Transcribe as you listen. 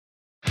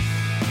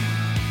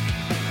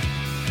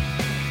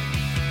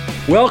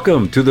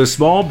Welcome to the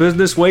Small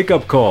Business Wake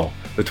Up Call,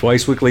 the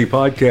twice-weekly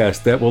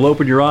podcast that will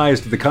open your eyes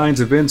to the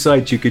kinds of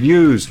insights you can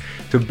use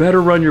to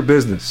better run your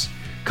business.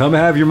 Come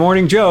have your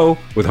morning Joe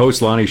with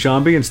hosts Lonnie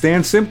Shambi and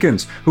Stan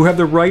Simpkins, who have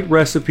the right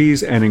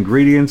recipes and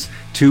ingredients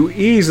to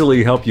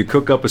easily help you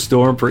cook up a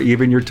storm for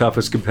even your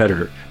toughest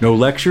competitor. No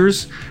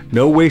lectures,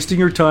 no wasting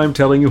your time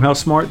telling you how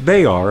smart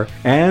they are,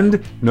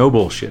 and no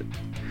bullshit.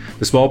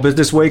 The Small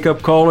Business Wake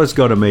Up Call is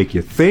going to make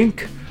you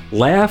think,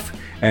 laugh,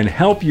 and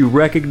help you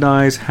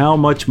recognize how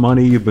much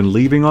money you've been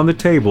leaving on the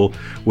table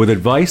with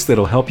advice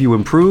that'll help you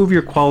improve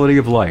your quality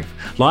of life.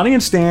 Lonnie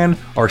and Stan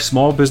are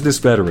small business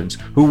veterans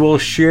who will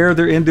share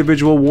their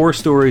individual war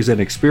stories and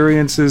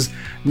experiences,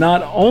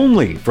 not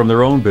only from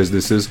their own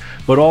businesses,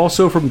 but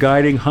also from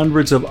guiding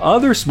hundreds of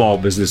other small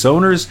business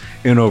owners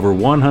in over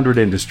 100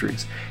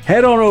 industries.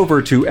 Head on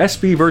over to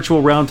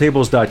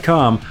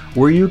sbvirtualroundtables.com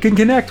where you can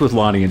connect with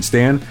Lonnie and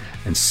Stan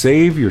and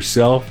save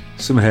yourself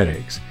some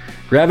headaches.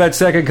 Grab that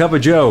second cup of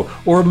Joe,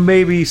 or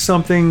maybe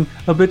something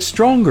a bit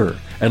stronger,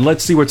 and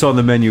let's see what's on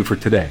the menu for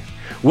today.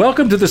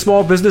 Welcome to the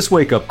Small Business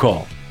Wake Up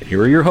Call. And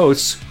here are your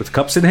hosts, with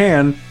cups in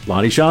hand,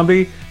 Lonnie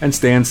Shambi and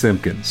Stan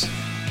Simpkins.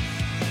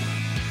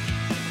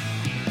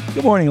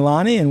 Good morning,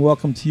 Lonnie, and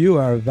welcome to you,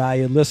 our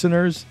valued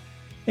listeners.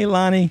 Hey,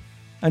 Lonnie,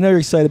 I know you're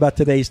excited about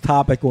today's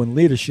topic on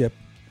leadership,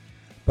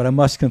 but I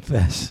must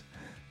confess,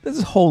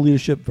 this whole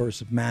leadership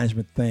versus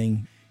management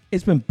thing,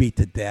 it's been beat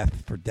to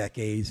death for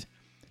decades.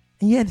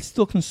 And yet it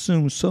still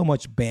consumes so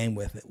much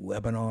bandwidth at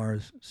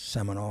webinars,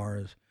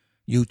 seminars,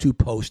 YouTube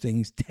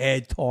postings,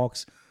 TED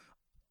Talks,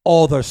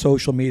 all their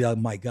social media, oh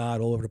my God,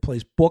 all over the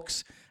place,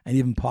 books, and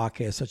even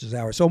podcasts such as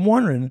ours. So I'm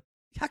wondering,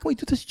 how can we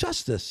do this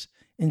justice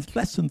in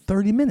less than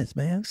 30 minutes,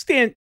 man?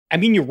 Stan, I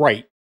mean, you're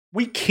right.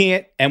 We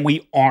can't and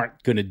we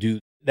aren't going to do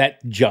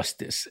that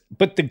justice.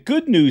 But the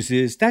good news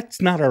is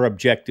that's not our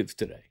objective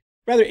today.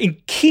 Rather, in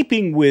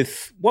keeping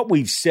with what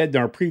we've said in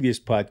our previous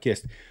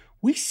podcast,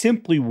 we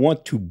simply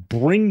want to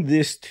bring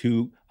this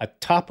to a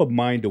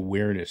top-of-mind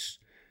awareness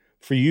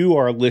for you,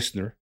 our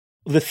listener.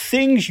 The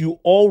things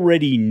you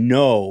already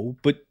know,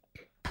 but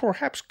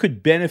perhaps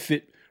could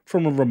benefit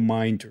from a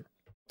reminder.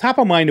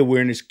 Top-of-mind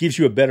awareness gives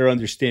you a better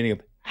understanding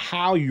of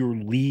how you're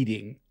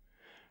leading,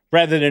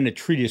 rather than a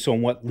treatise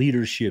on what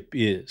leadership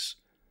is.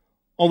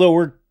 Although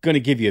we're going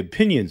to give you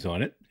opinions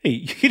on it. Hey,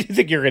 you didn't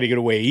think you were going to get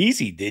away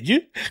easy, did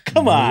you?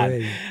 Come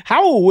on.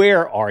 How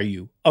aware are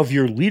you of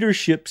your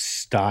leadership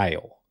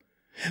style?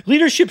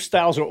 Leadership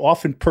styles are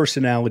often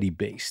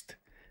personality-based.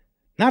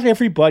 Not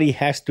everybody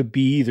has to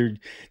be either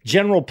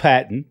General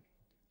Patton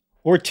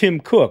or Tim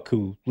Cook,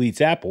 who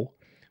leads Apple,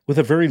 with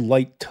a very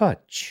light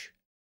touch.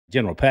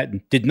 General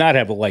Patton did not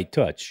have a light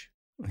touch.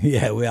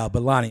 Yeah, well,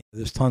 but Lonnie,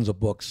 there's tons of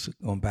books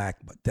going back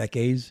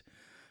decades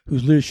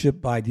whose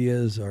leadership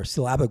ideas are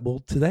still applicable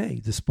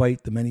today,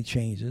 despite the many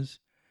changes,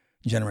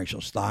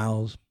 generational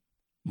styles,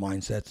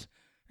 mindsets,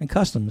 and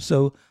customs.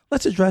 So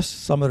let's address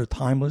some that are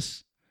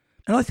timeless.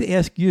 And I'd like to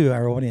ask you,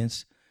 our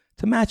audience,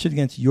 to match it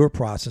against your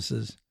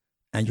processes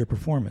and your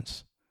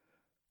performance.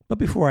 But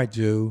before I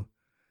do,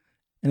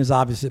 and as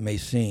obvious as it may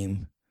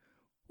seem,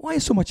 why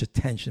is so much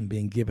attention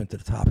being given to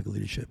the topic of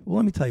leadership? Well,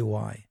 let me tell you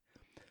why.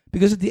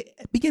 Because at the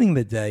beginning of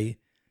the day,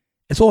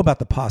 it's all about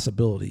the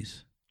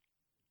possibilities.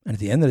 And at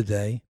the end of the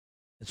day,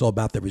 it's all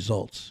about the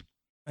results.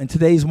 In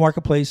today's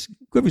marketplace,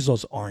 good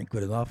results aren't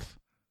good enough.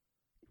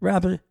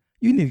 Rather,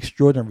 you need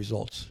extraordinary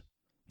results.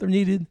 They're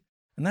needed,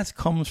 and that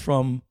comes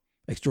from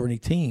extraordinary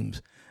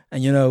teams.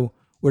 And you know,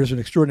 where there's an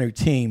extraordinary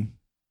team,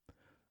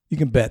 you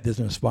can bet there's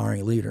an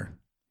aspiring leader.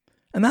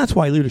 And that's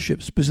why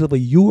leadership, specifically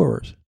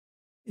yours,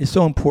 is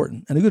so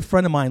important. And a good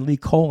friend of mine, Lee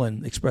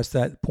Colin, expressed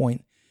that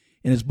point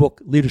in his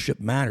book,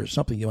 Leadership Matters,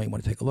 something you might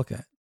want to take a look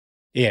at.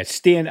 Yeah,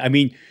 Stan, I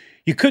mean,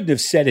 you couldn't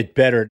have said it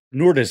better,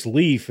 nor does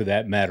Lee for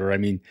that matter. I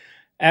mean,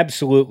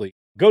 absolutely.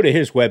 Go to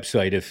his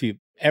website if you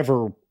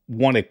ever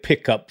want to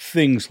pick up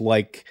things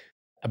like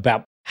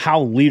about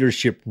how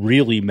leadership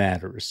really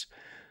matters.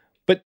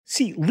 But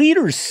see,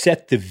 leaders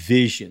set the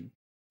vision,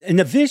 and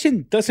the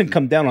vision doesn't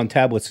come down on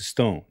tablets of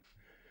stone.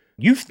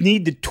 You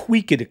need to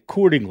tweak it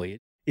accordingly.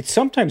 It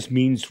sometimes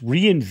means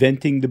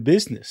reinventing the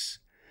business.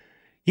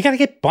 You got to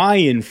get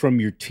buy-in from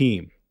your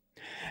team.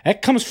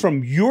 That comes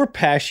from your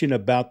passion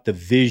about the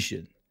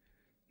vision,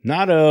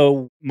 not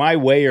a my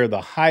way or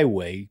the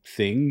highway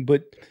thing,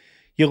 but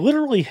you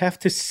literally have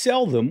to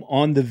sell them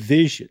on the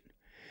vision.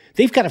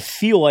 They've got to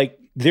feel like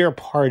they're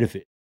part of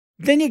it.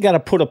 Then you got to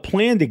put a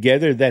plan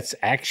together that's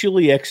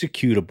actually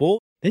executable.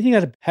 Then you got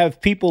to have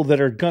people that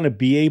are going to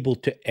be able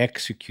to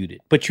execute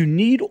it. But you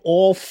need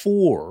all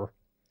four: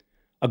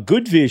 a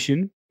good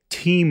vision,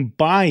 team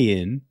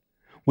buy-in,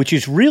 which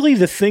is really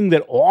the thing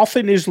that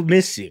often is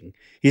missing,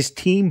 is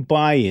team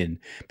buy-in,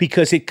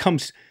 because it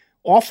comes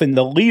often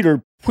the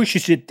leader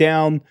pushes it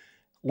down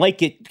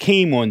like it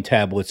came on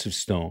tablets of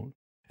stone.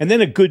 And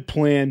then a good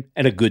plan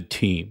and a good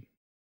team.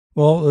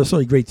 Well, those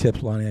are great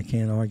tips, Lonnie. I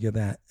can't argue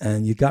that.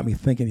 And you got me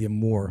thinking even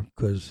more,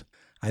 because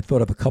I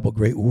thought of a couple of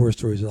great war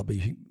stories that I'll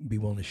be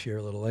willing to share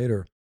a little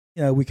later.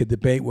 You know, we could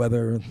debate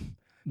whether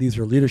these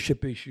are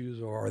leadership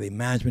issues or are they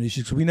management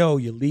issues. Because we know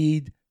you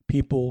lead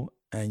people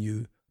and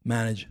you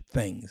manage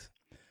things.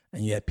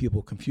 And yet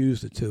people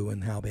confuse the two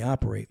and how they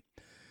operate.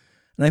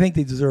 And I think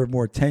they deserve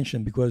more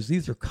attention because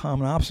these are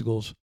common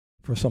obstacles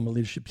for some of the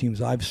leadership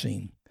teams I've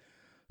seen.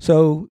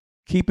 So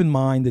keep in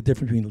mind the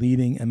difference between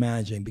leading and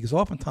managing, because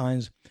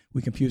oftentimes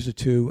we confuse the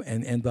two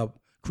and end up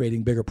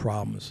creating bigger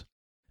problems.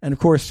 And of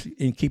course,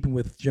 in keeping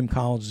with Jim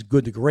Collins'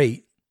 good to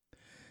great,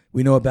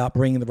 we know about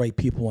bringing the right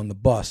people on the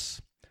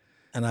bus.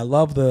 And I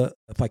love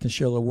if I can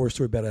share a little war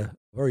story about a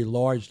very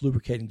large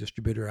lubricating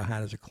distributor I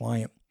had as a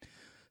client.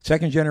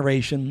 Second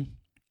generation,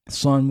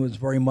 son was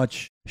very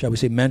much, shall we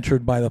say,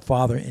 mentored by the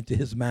father into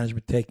his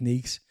management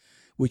techniques,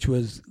 which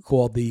was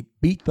called the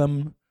beat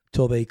them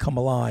till they come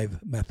alive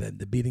method,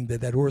 the beating the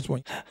dead horse.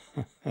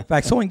 In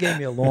fact, someone gave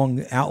me a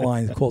long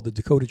outline called the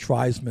Dakota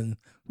Tribesman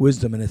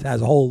Wisdom, and it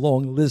has a whole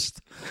long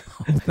list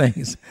of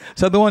things.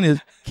 So the one is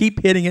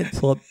keep hitting it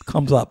till it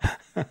comes up.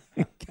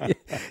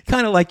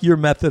 Kind of like your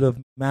method of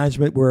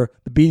management where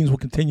the beatings will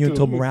continue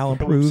until morale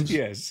improves.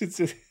 Yes.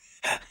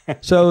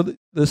 So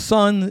the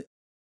son,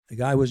 the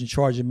guy was in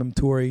charge of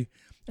inventory,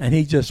 and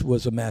he just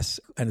was a mess.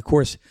 And of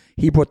course,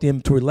 he brought the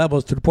inventory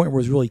levels to the point where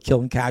it was really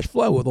killing cash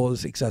flow with all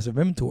this excessive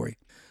inventory.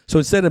 So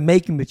instead of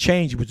making the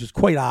change, which was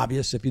quite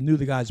obvious if you knew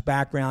the guy's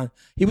background,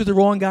 he was the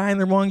wrong guy in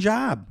the wrong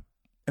job.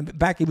 In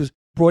fact, he was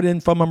brought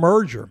in from a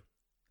merger,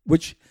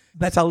 which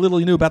that's how little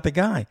he knew about the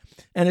guy.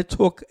 And it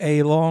took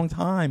a long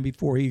time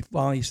before he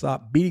finally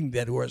stopped beating the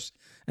dead horse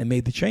and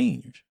made the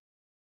change.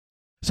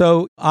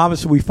 So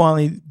obviously we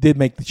finally did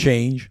make the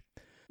change.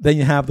 Then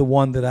you have the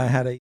one that I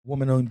had a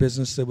woman-owned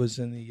business that was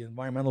in the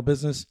environmental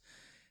business,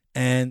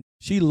 and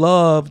she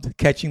loved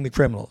catching the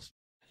criminals.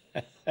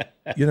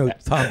 You know,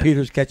 Tom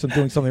Peters catch them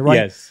doing something right.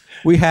 Yes.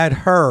 We had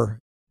her,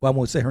 well, I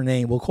won't say her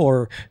name, we'll call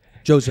her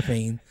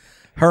Josephine,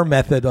 her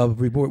method of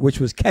reward, which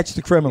was catch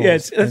the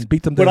criminals and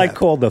beat them to what death. I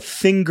call the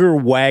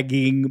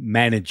finger-wagging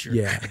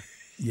manager.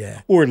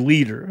 Yeah. Or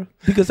leader.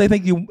 Because I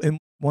think you, in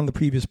one of the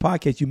previous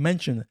podcasts, you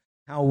mentioned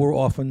how we're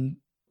often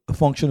a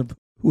function of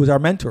who is our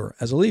mentor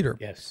as a leader.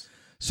 Yes.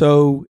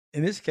 So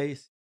in this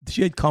case,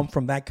 she had come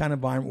from that kind of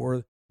environment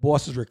where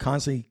bosses were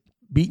constantly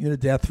beating you to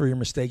death for your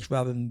mistakes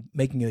rather than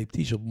making it a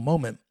teachable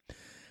moment.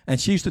 And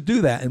she used to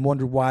do that and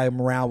wondered why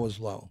morale was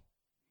low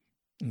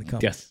in the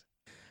company. Yes.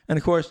 And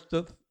of course,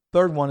 the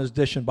third one is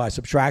addition by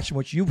subtraction,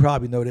 which you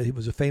probably know that he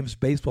was a famous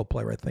baseball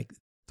player, I think,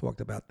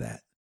 talked about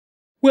that.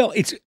 Well,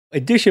 it's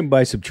addition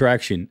by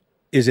subtraction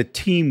is a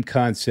team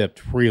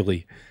concept,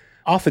 really.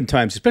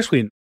 Oftentimes, especially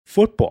in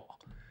football,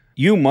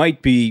 you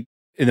might be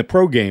in the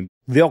pro game,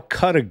 they'll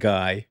cut a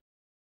guy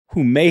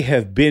who may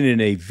have been in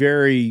a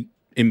very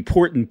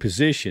important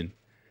position,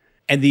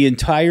 and the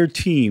entire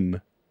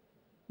team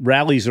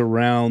rallies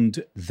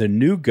around the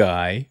new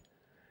guy,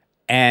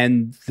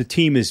 and the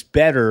team is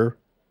better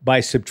by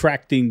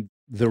subtracting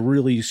the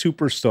really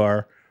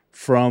superstar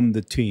from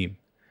the team.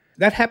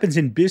 That happens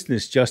in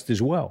business just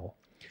as well.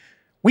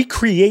 We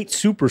create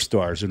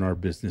superstars in our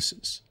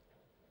businesses.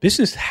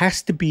 Business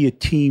has to be a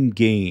team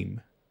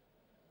game.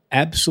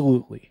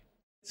 Absolutely.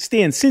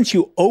 Stan, since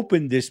you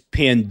opened this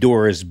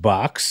Pandora's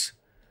box,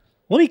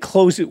 let me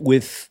close it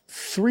with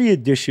 3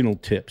 additional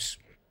tips.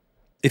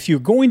 If you're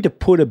going to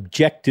put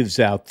objectives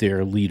out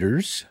there,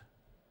 leaders,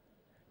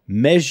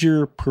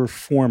 measure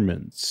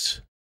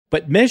performance.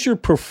 But measure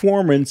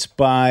performance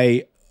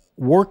by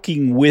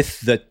working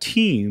with the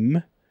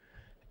team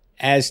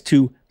as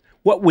to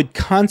what would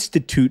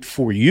constitute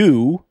for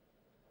you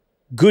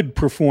good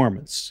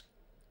performance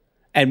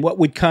and what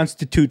would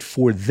constitute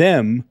for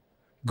them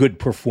good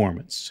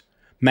performance.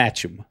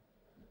 Match them.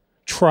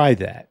 Try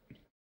that.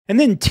 And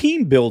then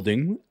team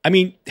building. I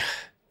mean,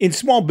 in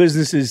small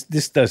businesses,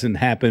 this doesn't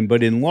happen,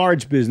 but in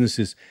large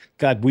businesses,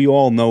 God, we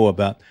all know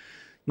about,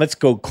 let's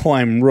go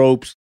climb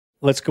ropes.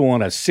 Let's go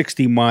on a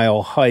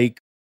 60-mile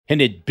hike.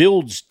 And it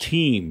builds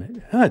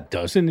team. No, it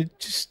doesn't. It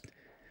just,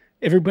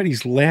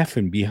 everybody's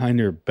laughing behind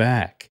their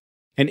back.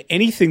 And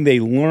anything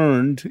they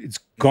learned, it's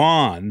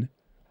gone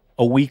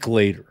a week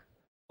later,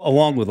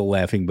 along with the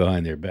laughing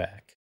behind their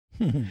back.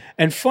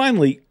 And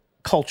finally,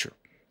 culture.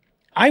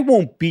 I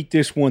won't beat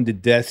this one to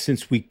death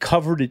since we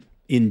covered it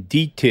in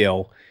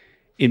detail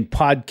in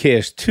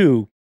podcast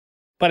 2,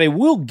 but I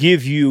will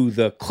give you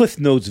the Cliff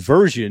Notes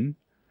version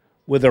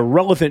with a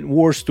relevant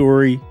war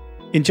story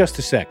in just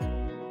a second.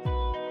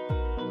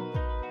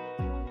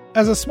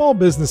 As a small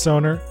business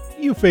owner,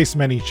 you face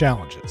many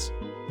challenges.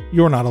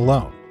 You're not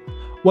alone.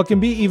 What can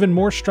be even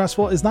more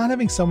stressful is not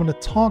having someone to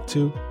talk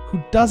to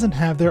who doesn't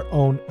have their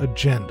own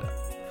agenda.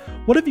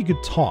 What if you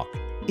could talk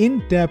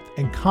in depth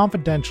and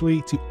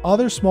confidentially to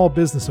other small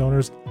business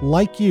owners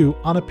like you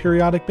on a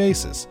periodic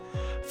basis,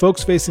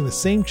 folks facing the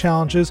same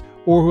challenges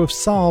or who have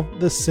solved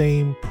the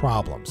same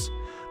problems?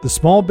 The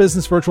Small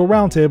Business Virtual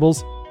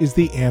Roundtables is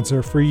the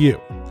answer for you.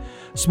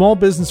 Small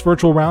Business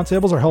Virtual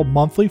Roundtables are held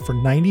monthly for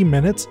 90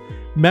 minutes.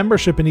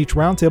 Membership in each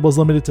roundtable is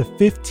limited to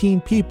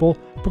 15 people,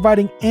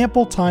 providing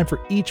ample time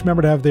for each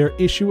member to have their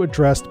issue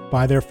addressed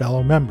by their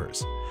fellow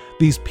members.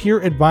 These peer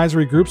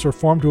advisory groups are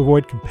formed to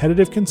avoid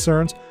competitive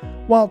concerns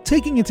while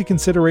taking into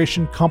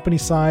consideration company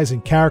size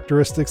and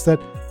characteristics that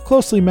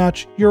closely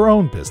match your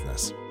own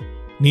business.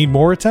 Need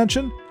more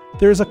attention?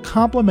 There's a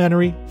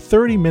complimentary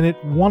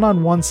 30-minute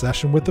one-on-one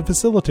session with the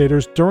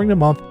facilitators during the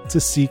month to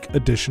seek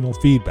additional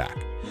feedback.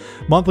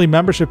 Monthly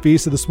membership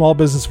fees to the Small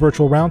Business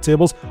Virtual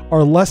Roundtables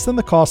are less than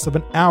the cost of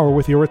an hour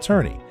with your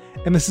attorney,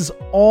 and this is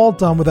all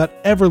done without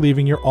ever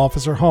leaving your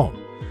office or home.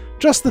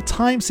 Just the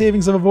time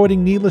savings of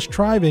avoiding needless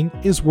driving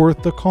is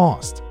worth the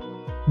cost.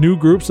 New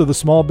groups of the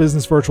Small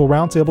Business Virtual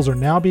Roundtables are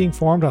now being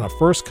formed on a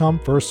first-come,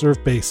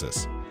 first-served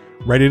basis.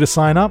 Ready to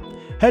sign up?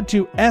 Head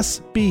to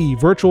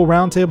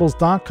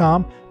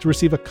sbvirtualroundtables.com to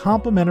receive a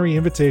complimentary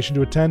invitation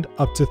to attend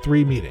up to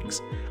 3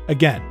 meetings.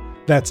 Again,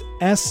 that's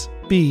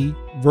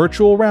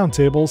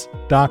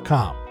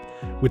sbvirtualroundtables.com.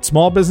 With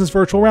Small Business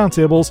Virtual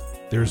Roundtables,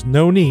 there's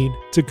no need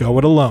to go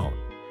it alone.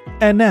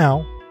 And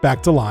now,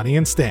 back to Lonnie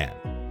and Stan.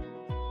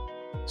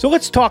 So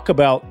let's talk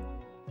about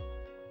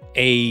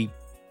a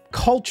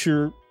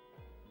culture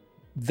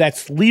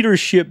that's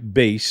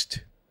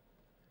leadership-based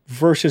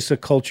versus a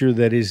culture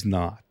that is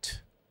not.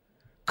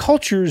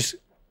 Cultures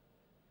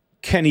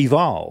can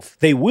evolve.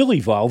 They will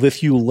evolve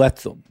if you let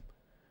them.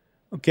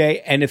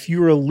 Okay? And if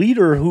you're a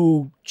leader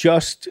who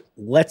just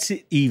lets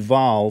it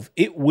evolve,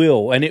 it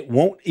will, and it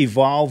won't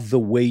evolve the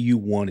way you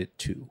want it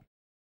to.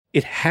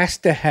 It has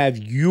to have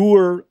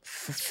your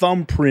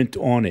thumbprint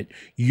on it,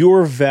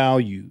 your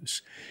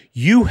values.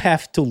 You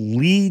have to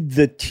lead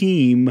the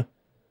team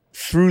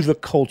through the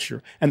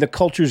culture. And the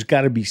culture's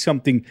got to be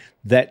something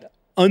that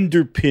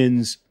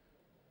underpins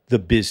the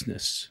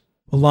business.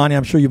 Well, Lonnie,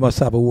 I'm sure you must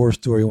have a war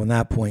story on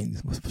that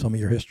point with some of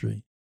your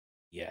history.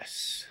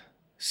 Yes.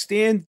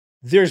 Stan,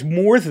 there's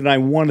more than I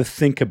want to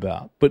think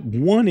about, but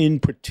one in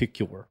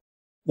particular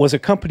was a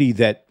company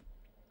that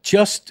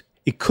just,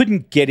 it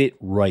couldn't get it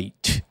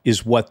right,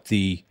 is what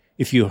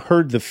if you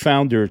heard the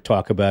founder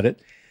talk about it,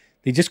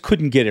 they just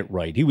couldn't get it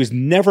right. He was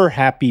never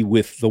happy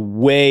with the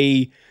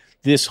way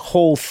this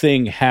whole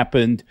thing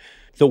happened,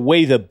 the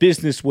way the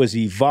business was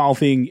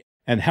evolving,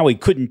 and how he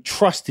couldn't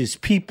trust his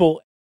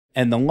people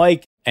and the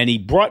like. And he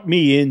brought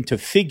me in to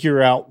figure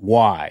out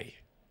why.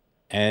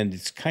 And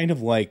it's kind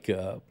of like,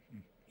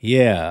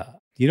 yeah,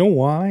 you know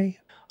why?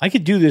 I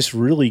could do this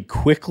really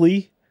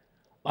quickly.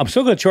 I'm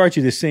still going to charge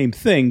you the same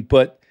thing,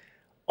 but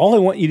all I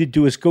want you to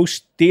do is go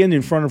stand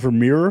in front of a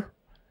mirror,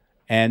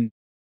 and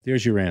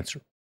there's your answer.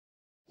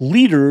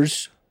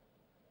 Leaders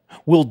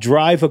will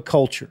drive a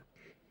culture,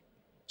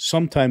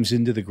 sometimes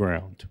into the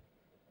ground.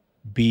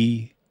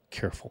 Be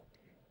careful.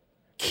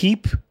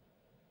 Keep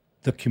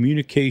the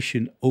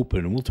communication open,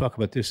 and we'll talk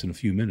about this in a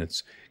few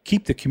minutes.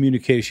 Keep the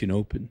communication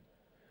open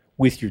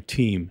with your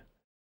team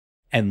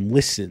and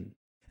listen.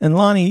 And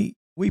Lonnie,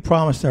 we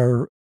promised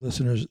our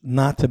listeners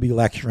not to be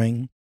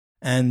lecturing.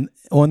 And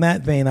on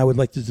that vein, I would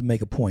like to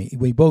make a point.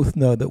 We both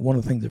know that one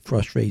of the things that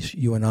frustrates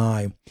you and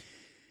I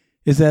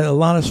is that a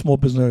lot of small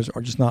business owners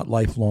are just not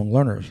lifelong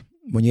learners.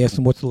 When you ask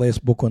them what's the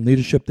last book on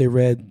leadership they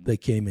read, they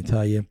can't even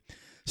tell you.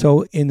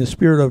 So in the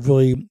spirit of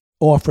really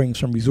offering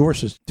some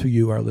resources to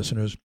you, our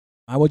listeners,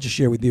 I want to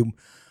share with you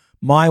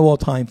my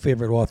all-time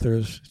favorite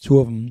authors. 2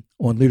 of them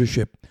on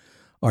leadership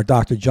are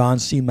Dr. John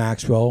C.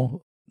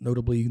 Maxwell,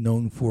 notably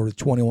known for the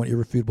 21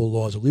 Irrefutable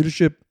Laws of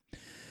Leadership,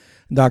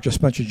 and Dr.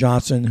 Spencer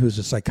Johnson, who's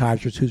a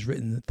psychiatrist who's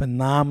written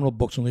phenomenal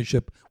books on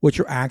leadership, which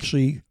are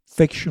actually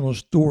fictional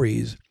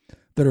stories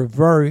that are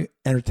very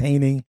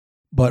entertaining,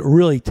 but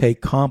really take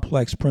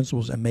complex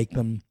principles and make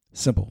them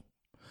simple.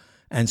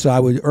 And so I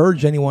would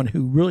urge anyone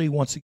who really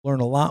wants to learn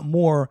a lot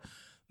more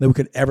than we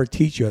could ever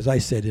teach you, as I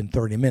said, in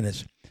 30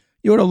 minutes,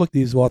 you ought to look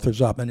these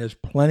authors up. And there's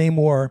plenty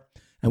more,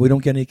 and we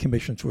don't get any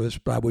commissions for this,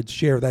 but I would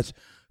share that's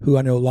who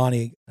I know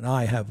Lonnie and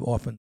I have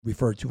often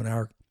referred to in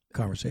our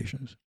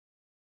conversations.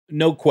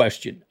 No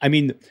question. I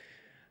mean,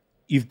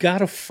 you've got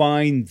to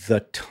find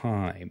the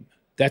time.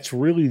 That's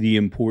really the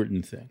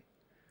important thing.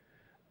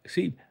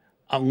 See,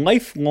 a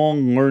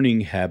lifelong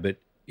learning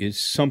habit is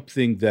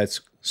something that's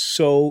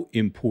so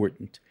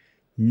important.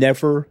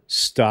 Never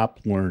stop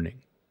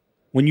learning.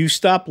 When you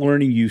stop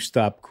learning, you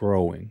stop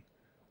growing.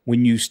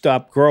 When you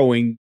stop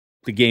growing,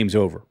 the game's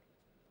over.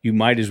 You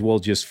might as well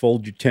just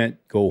fold your tent,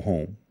 go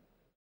home.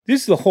 This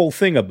is the whole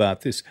thing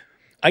about this.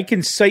 I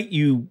can cite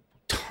you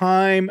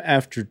time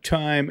after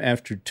time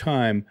after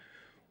time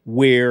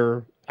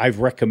where I've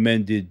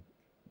recommended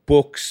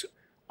books,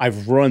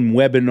 I've run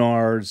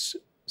webinars,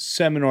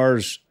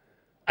 seminars.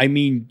 I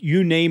mean,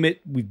 you name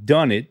it, we've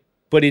done it.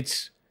 But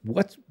it's,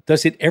 what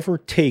does it ever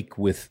take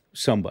with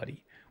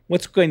somebody?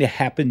 What's going to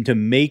happen to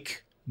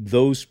make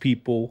those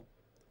people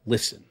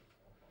listen?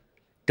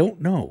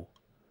 Don't know,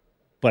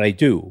 but I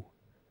do.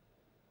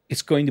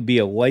 It's going to be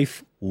a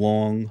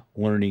lifelong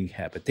learning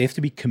habit. They have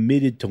to be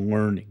committed to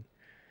learning.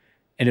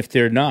 And if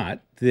they're not,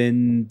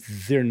 then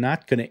they're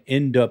not going to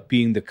end up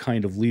being the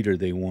kind of leader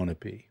they want to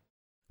be.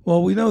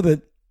 Well, we know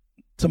that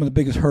some of the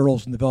biggest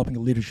hurdles in developing a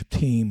leadership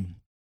team,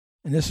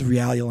 and this is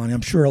reality, Lonnie, I'm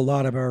sure a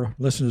lot of our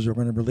listeners are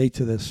going to relate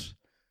to this.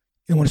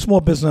 And when a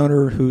small business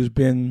owner who's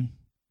been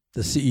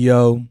the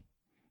CEO,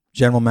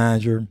 general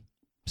manager,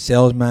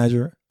 sales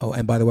manager, oh,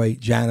 and by the way,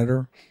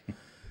 janitor,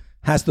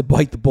 has to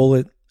bite the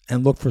bullet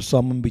and look for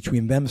someone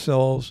between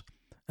themselves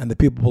and the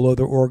people below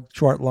their org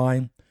chart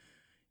line,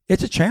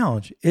 it's a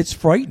challenge. It's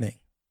frightening.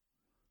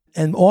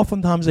 And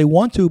oftentimes they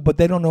want to, but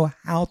they don't know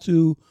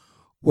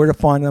where to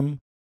find them.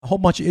 A whole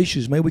bunch of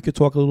issues. Maybe we could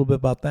talk a little bit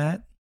about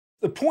that.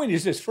 The point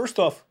is this. First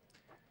off,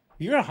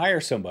 you're going to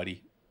hire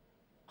somebody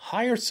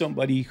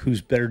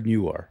who's better than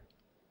you are.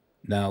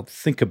 Now,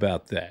 think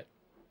about that,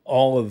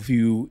 all of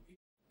you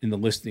in the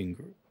listening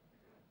group.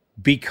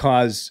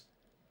 Because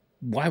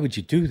why would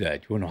you do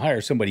that? You want to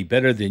hire somebody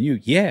better than you?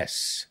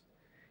 Yes.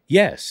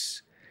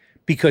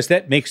 Because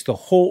that makes the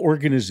whole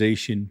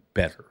organization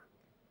better.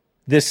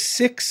 The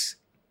 6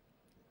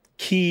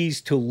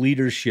 keys to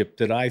leadership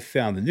that I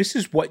found, and this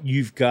is what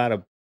you've got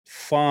to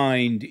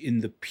find in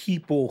the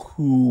people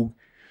who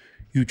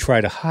you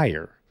try to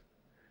hire.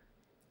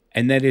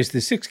 And that is,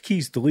 the 6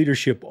 keys to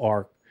leadership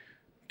are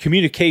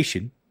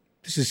communication.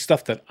 This is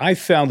stuff that I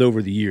found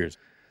over the years.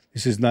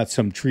 This is not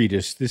some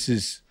treatise.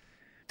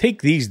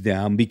 Take these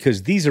down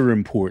because these are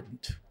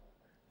important.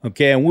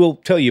 Okay, and we'll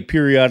tell you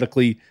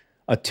periodically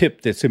a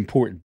tip that's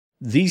important.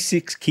 These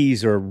 6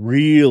 keys are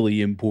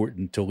really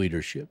important to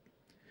leadership.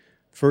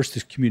 First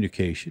is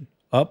communication.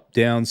 Up,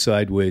 down,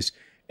 sideways,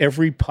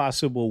 every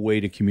possible way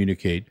to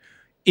communicate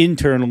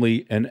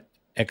internally and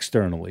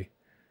externally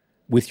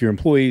with your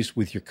employees,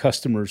 with your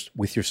customers,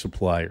 with your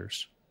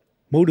suppliers.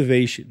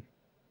 Motivation.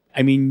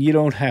 I mean, you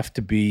don't have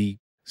to be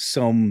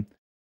some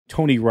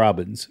Tony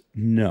Robbins,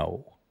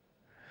 no.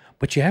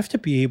 But you have to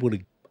be able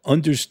to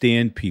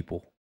understand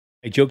people.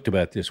 I joked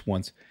about this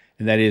once,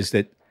 and that is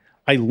that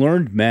I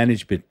learned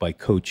management by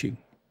coaching.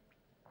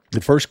 The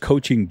first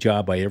coaching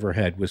job I ever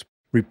had was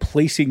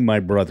replacing my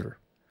brother.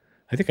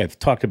 I think I've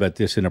talked about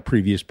this in a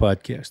previous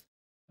podcast.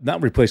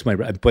 Not replace my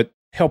brother, but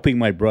helping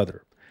my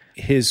brother.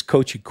 His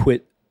coach had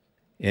quit,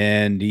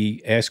 and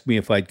he asked me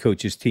if I'd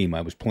coach his team.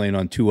 I was playing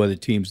on 2 other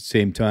teams at the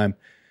same time,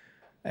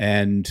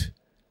 and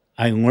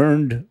I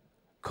learned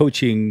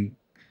coaching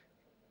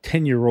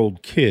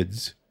 10-year-old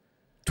kids,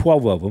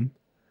 12 of them,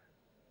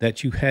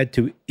 that you had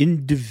to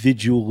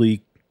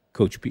individually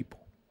coach people,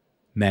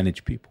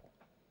 manage people.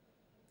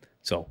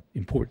 So,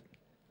 important.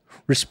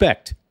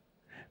 Respect.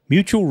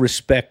 Mutual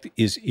respect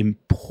is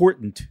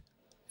important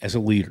as a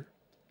leader.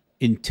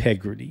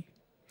 Integrity.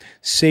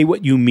 Say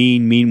what you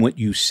mean what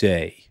you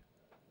say.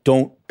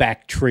 Don't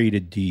backtrade a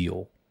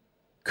deal.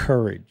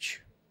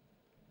 Courage.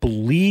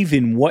 Believe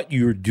in what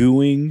you're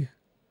doing.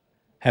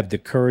 Have the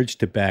courage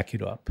to back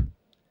it up.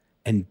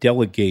 And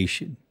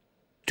delegation.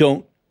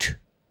 Don't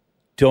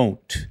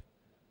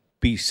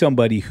be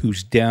somebody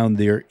who's down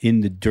there in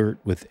the dirt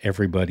with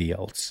everybody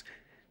else.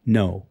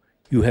 No,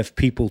 you have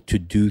people to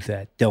do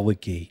that.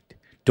 Delegate.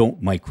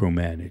 Don't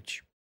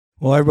micromanage.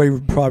 Well,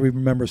 everybody probably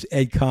remembers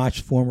Ed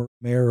Koch, former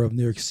mayor of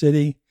New York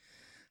City.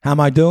 How am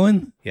I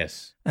doing?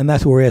 Yes. And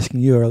that's what we're asking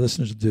you, our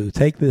listeners, to do.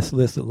 Take this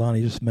list that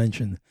Lonnie just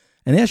mentioned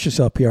and ask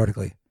yourself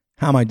periodically,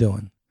 how am I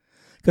doing?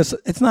 Because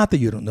it's not that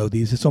you don't know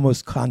these. It's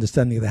almost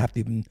condescending to have to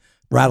even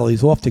rattle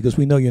these off because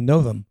we know you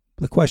know them.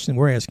 The question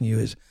we're asking you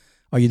is,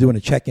 are you doing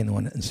a check-in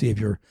on it and see if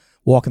you're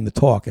walking the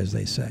talk, as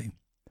they say?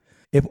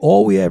 If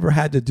all we ever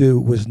had to do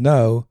was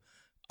know,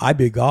 I'd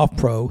be a golf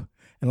pro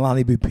and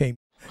Lonnie be paying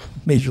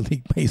Major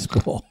League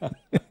Baseball.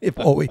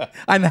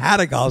 I had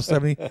a golf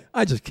 70,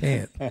 I just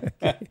can't.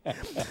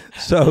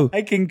 So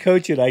I can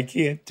coach it, I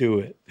can't do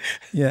it.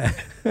 Yeah.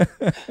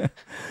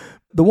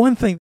 The one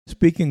thing,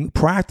 speaking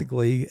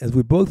practically, as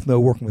we both know,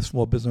 working with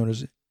small business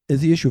owners,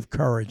 is the issue of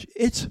courage.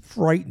 It's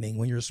frightening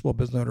when you're a small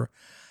business owner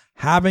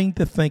having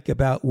to think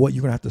about what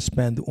you're going to have to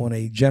spend on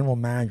a general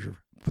manager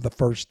for the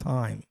first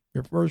time,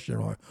 your first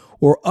general manager,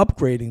 or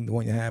upgrading the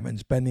one you have and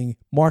spending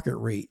market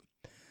rate.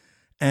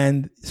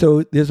 And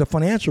so there's a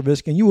financial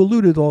risk, and you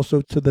alluded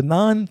also to the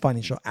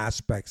non-financial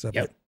aspects of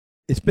it.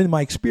 It's been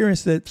my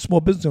experience that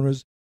small business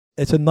owners,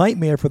 it's a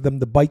nightmare for them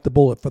to bite the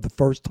bullet for the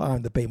first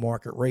time to pay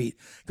market rate,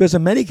 because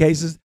in many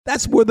cases,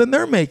 that's more than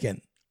they're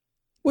making.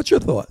 What's your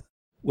thought?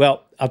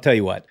 Well, I'll tell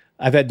you what.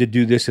 I've had to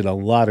do this in a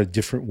lot of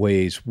different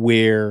ways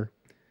where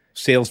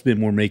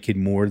salesmen were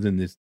making more than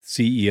the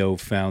CEO,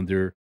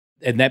 founder,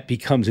 and that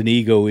becomes an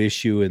ego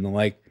issue and the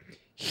like.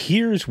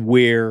 Here's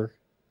where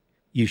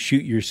you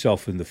shoot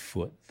yourself in the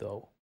foot,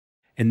 though,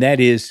 and that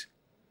is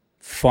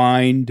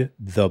find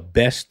the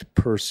best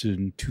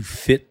person to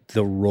fit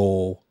the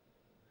role,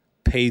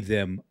 pay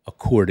them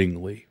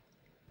accordingly.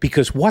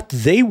 Because what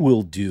they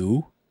will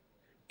do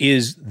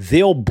is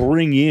they'll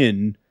bring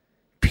in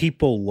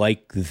people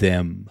like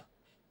them.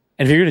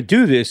 And if you're going to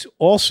do this,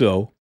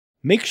 also,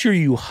 make sure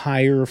you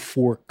hire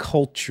for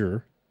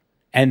culture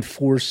and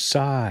for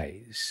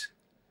size.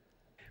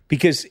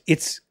 Because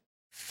it's,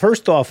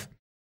 first off,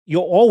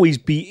 you'll always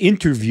be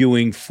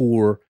interviewing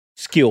for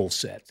skill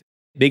set.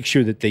 Make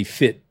sure that they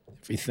fit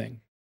everything.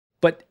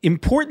 But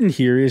important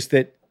here is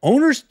that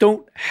owners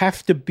don't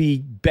have to be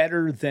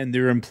better than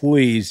their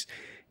employees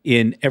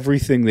in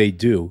everything they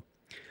do.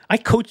 I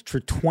coached for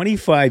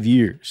 25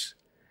 years.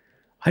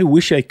 I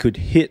wish I could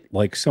hit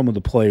like some of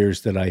the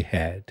players that I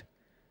had.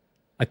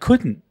 I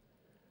couldn't.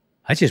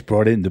 I just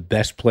brought in the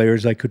best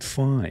players I could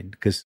find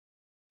because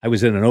I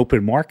was in an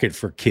open market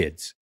for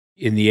kids.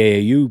 in the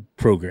AAU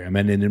program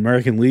and in the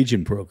American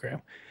Legion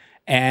program.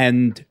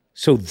 And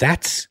so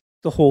that's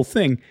the whole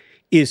thing,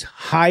 is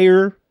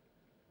hire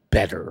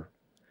better.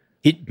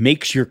 It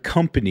makes your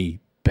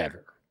company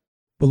better.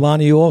 But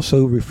Lonnie, you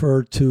also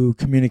referred to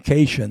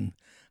communication.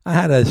 I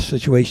had a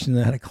situation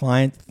that had a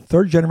client,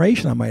 third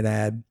generation I might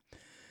add,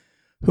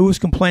 who was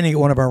complaining at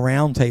one of our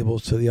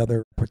roundtables to the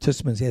other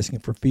participants asking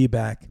for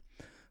feedback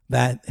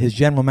that his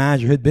general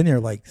manager had been here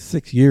like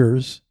 6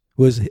 years,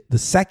 was the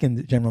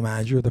second general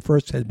manager. The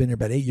first had been here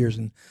about 8 years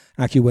and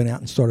actually went out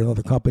and started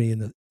another company in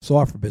the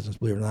software business,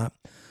 believe it or not.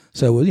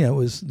 So, it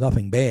was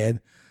nothing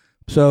bad.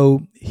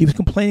 So he was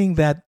complaining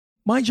that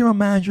my general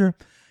manager,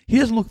 he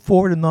doesn't look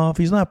forward enough.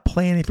 He's not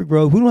planning for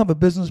growth. We don't have a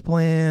business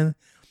plan,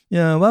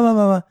 blah, blah, blah,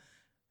 blah.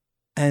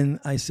 And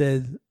I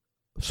said,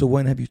 so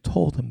when have you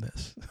told him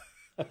this?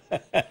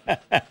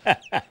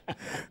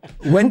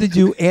 When did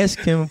you ask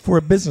him for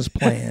a business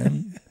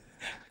plan?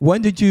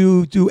 When did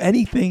you do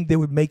anything that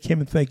would make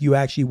him think you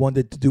actually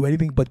wanted to do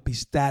anything but be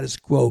status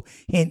quo?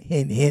 Hint,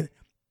 hint, hint.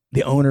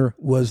 The owner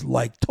was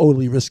like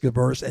totally risk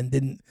averse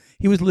and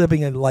he was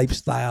living a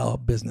lifestyle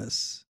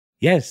business.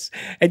 Yes.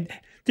 And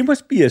there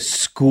must be a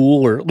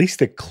school or at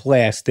least a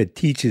class that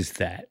teaches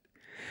that,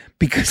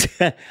 because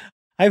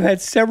I've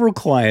had several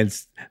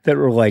clients that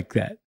were like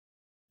that.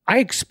 I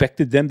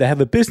expected them to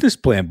have a business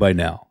plan by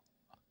now.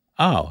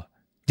 Oh,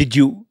 did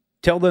you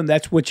tell them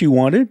that's what you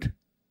wanted?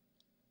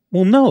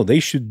 Well, no, they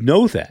should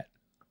know that.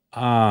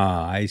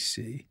 Ah, I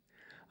see.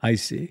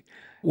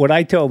 What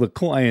I tell the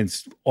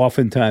clients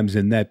oftentimes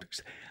in that,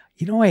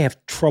 I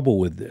have trouble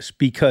with this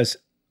because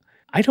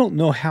I don't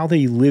know how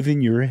they live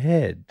in your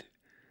head,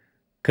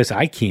 because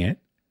I can't.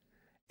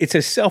 It's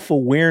a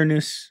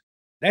self-awareness.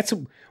 That's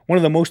one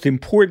of the most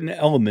important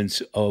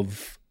elements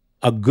of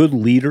a good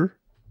leader.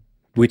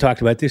 We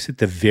talked about this at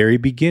the very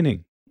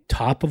beginning.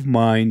 Top of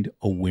mind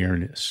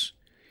awareness.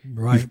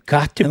 Right. You've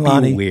got to be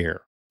Lonnie,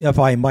 aware. If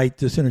I might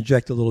just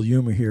interject a little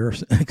humor here,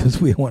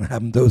 because we don't want to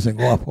have them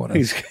dozing off on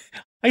us.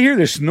 I hear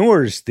the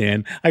snores,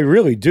 Stan. I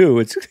really do.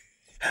 It's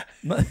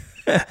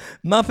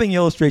nothing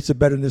illustrates it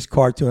better than this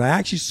cartoon. I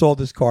actually saw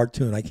this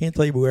cartoon. I can't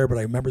tell you where, but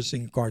I remember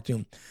seeing a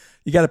cartoon.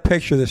 You got to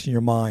picture this in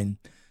your mind.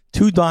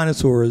 Two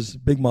dinosaurs,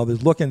 big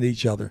mothers, looking at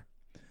each other.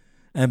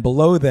 And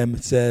below them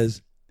it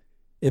says,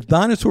 if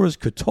dinosaurs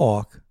could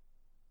talk,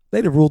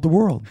 they'd have ruled the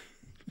world.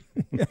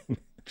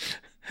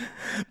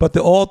 But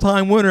the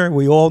all-time winner,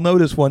 we all know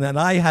this one, and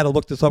I had to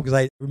look this up because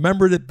I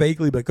remembered it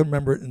vaguely, but I couldn't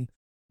remember it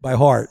by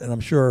heart, and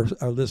I'm sure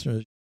our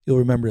listeners, you'll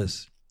remember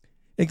this.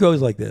 It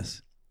goes like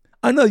this.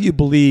 I know you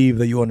believe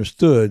that you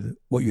understood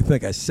what you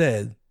think I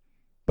said,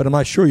 but I'm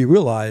not sure you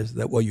realize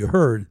that what you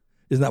heard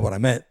is not what I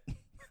meant.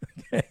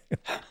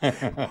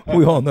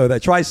 We all know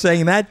that. Try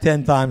saying that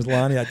 10 times,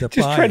 Lonnie. I defy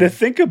just try to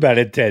think about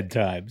it 10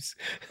 times.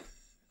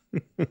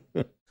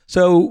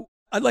 So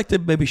I'd like to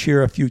maybe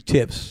share a few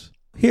tips.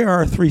 Here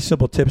are 3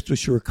 simple tips to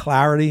assure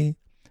clarity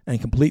and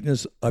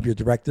completeness of your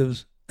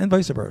directives and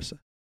vice versa.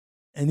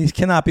 And these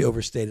cannot be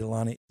overstated,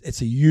 Lonnie.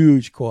 It's a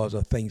huge cause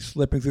of things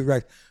slipping through the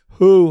cracks.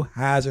 Who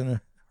hasn't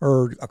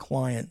heard a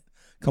client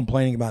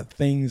complaining about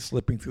things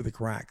slipping through the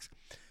cracks?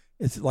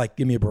 It's like,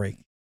 give me a break.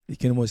 You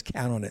can almost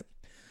count on it.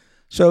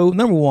 So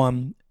number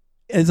 1,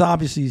 as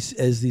obviously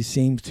as these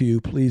seems to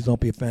you, please don't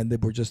be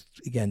offended. We're just,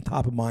 again,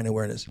 top of mind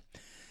awareness.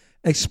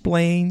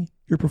 Explain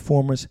your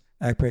performance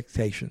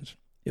expectations.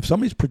 If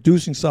somebody's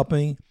producing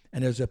something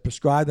and there's a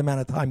prescribed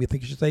amount of time you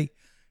think you should take,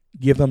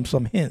 give them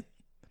some hint.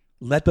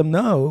 Let them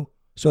know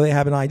so they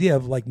have an idea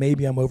of, like,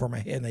 maybe I'm over my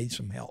head and I need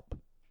some help.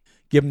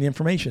 Give them the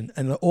information.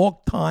 And the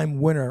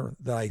all-time winner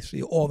that I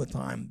see all the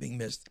time being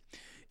missed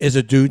is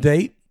a due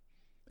date,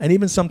 and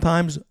even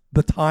sometimes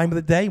the time of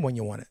the day when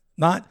you want it.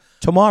 Not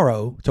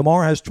tomorrow.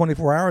 Tomorrow has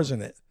 24 hours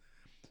in it.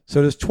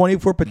 So there's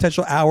 24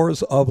 potential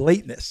hours of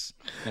lateness.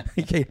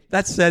 Okay,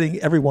 that's setting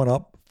everyone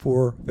up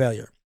for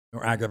failure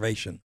or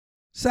aggravation.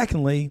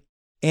 Secondly,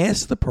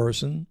 ask the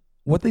person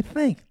what they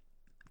think.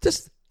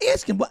 Just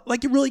ask them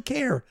like you really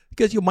care,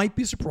 because you might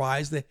be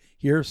surprised to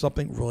hear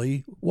something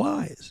really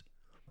wise.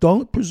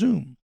 Don't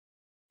presume.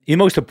 The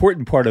most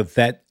important part of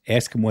that,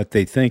 ask them what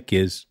they think,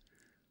 is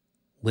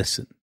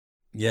listen.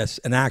 Yes,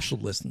 an actual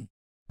listen.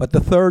 But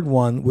the third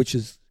one, which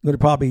is going to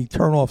probably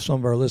turn off some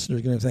of our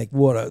listeners, going to think,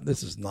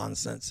 this is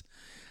nonsense,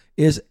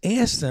 is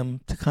ask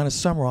them to kind of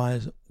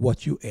summarize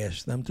what you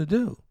asked them to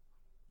do.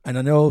 And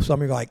I know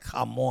some of you are like,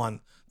 come on.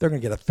 They're going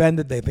to get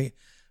offended. They think,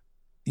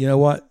 you know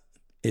what?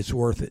 It's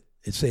worth it.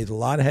 It saves a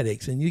lot of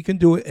headaches. And you can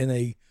do it in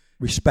a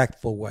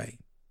respectful way.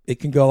 It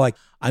can go like,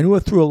 I knew I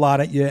threw a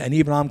lot at you, and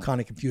even I'm kind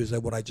of confused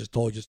at what I just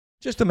told you.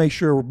 Just to make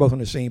sure we're both on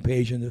the same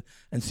page and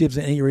see if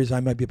there's any reason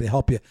I might be able to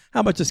help you. How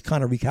about just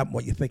kind of recap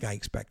what you think I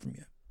expect from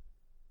you?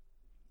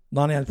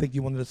 Lonnie, I think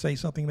you wanted to say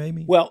something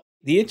maybe? Well,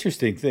 the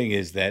interesting thing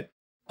is that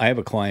I have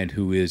a client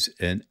who is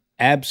an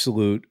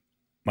absolute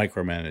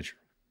micromanager.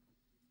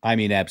 I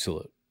mean,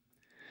 absolute.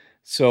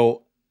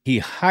 So he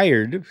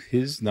hired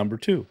his number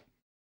 2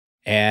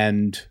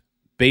 and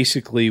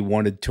basically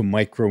wanted to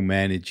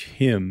micromanage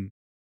him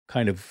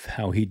kind of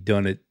how he'd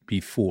done it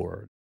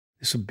before.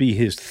 This would be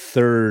his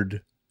 3rd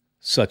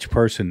such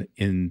person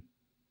in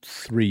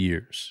 3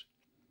 years.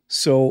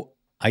 So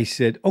I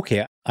said,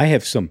 okay, I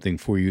have something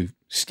for you.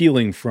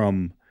 Stealing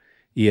from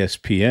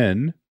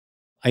ESPN,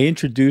 I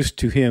introduced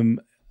to him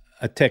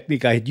a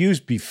technique I had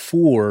used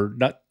before,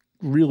 not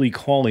really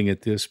calling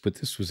it this, but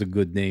this was a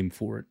good name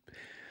for it,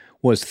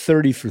 was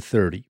 30 for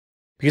 30.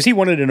 Because he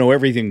wanted to know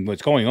everything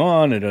that's going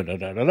on,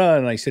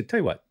 and I said, tell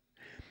you what,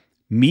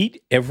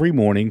 meet every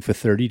morning for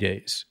 30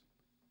 days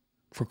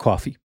for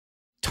coffee.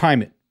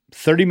 Time it,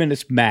 30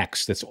 minutes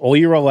max. That's all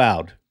you're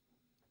allowed,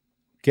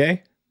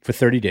 okay, for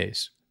 30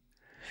 days.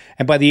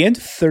 And by the end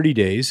of 30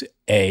 days,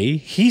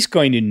 he's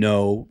going to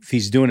know if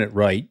he's doing it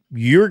right.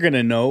 You're going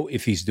to know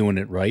if he's doing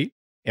it right.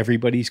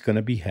 Everybody's going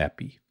to be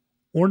happy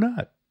or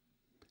not.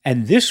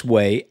 And this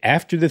way,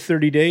 after the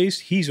 30 days,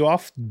 he's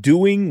off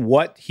doing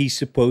what he's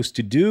supposed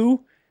to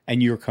do,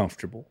 and you're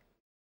comfortable.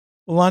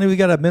 Well, Lonnie, we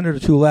got a minute or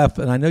two left,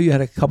 and I know you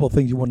had a couple of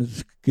things you wanted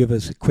to give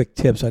us quick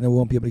tips. I know we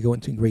won't be able to go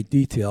into in great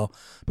detail.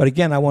 But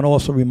again, I want to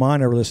also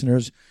remind our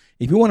listeners,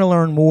 if you want to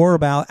learn more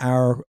about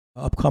our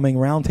upcoming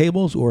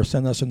roundtables or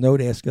send us a note,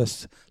 ask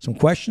us some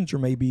questions, or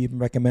maybe even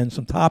recommend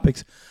some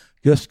topics,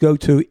 just go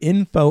to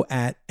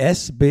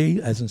info@SB,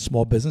 as in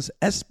small business,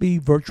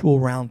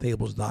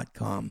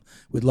 sbvirtualroundtables.com.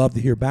 We'd love to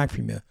hear back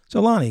from you.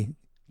 So, Lonnie,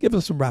 give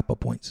us some wrap-up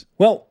points.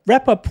 Well,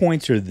 wrap-up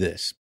points are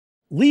this.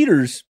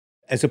 Leaders,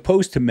 as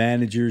opposed to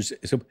managers,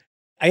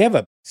 I have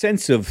a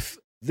sense of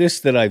this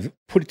that I've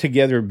put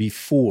together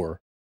before,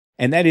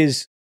 and that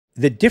is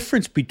the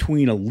difference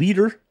between a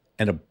leader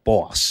and a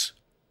boss.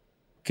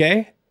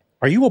 Okay?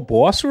 Are you a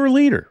boss or a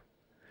leader?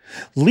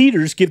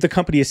 Leaders give the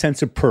company a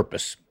sense of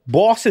purpose.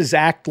 Bosses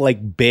act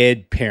like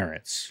bad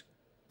parents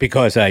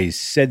because I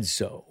said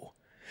so.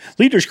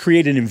 Leaders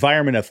create an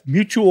environment of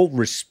mutual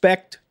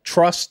respect,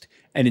 trust,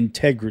 and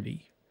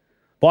integrity.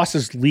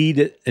 Bosses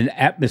lead an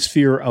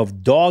atmosphere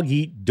of dog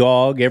eat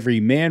dog, every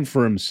man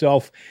for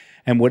himself,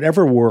 and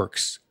whatever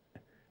works,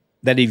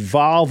 that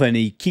evolve, and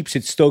he keeps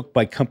it stoked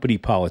by company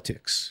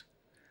politics.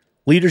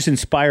 Leaders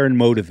inspire and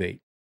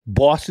motivate.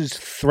 Bosses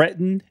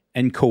threaten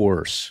and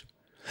coerce.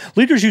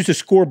 Leaders use a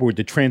scoreboard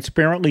to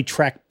transparently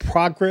track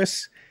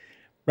progress,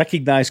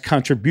 recognize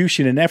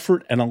contribution and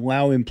effort, and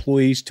allow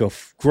employees to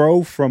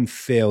grow from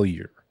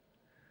failure.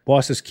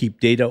 Bosses keep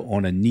data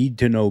on a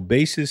need-to-know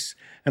basis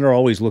and are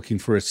always looking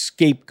for a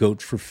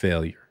scapegoat for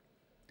failure.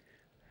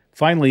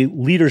 Finally,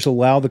 leaders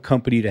allow the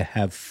company to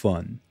have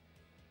fun.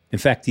 In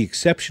fact, the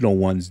exceptional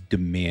ones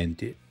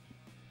demand it.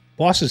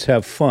 Bosses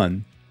have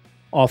fun,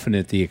 often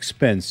at the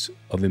expense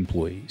of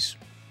employees.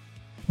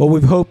 Well,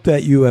 we've hoped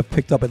that you have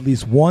picked up at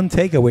least one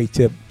takeaway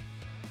tip,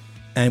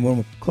 and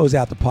we'll close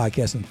out the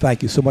podcast. And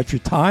thank you so much for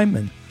your time.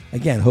 And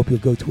again, hope you'll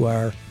go to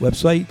our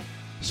website,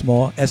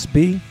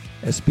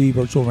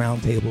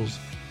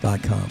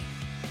 sbvirtualroundtables.com.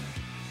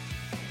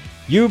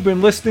 You've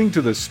been listening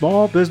to the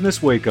Small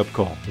Business Wake Up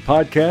Call, the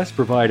podcast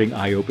providing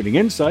eye-opening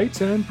insights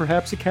and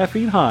perhaps a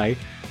caffeine high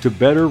to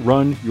better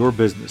run your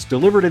business.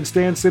 Delivered in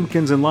Stan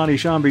Simpkins and Lonnie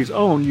Shambi's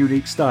own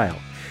unique style.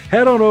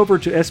 Head on over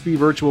to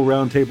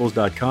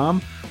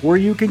sbvirtualroundtables.com, where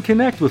you can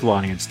connect with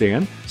Lonnie and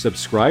Stan,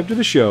 subscribe to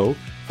the show,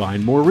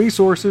 find more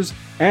resources,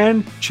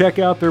 and check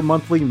out their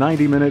monthly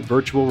 90-minute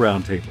virtual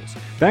roundtables.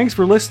 Thanks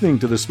for listening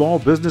to the Small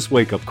Business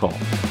Wake Up Call.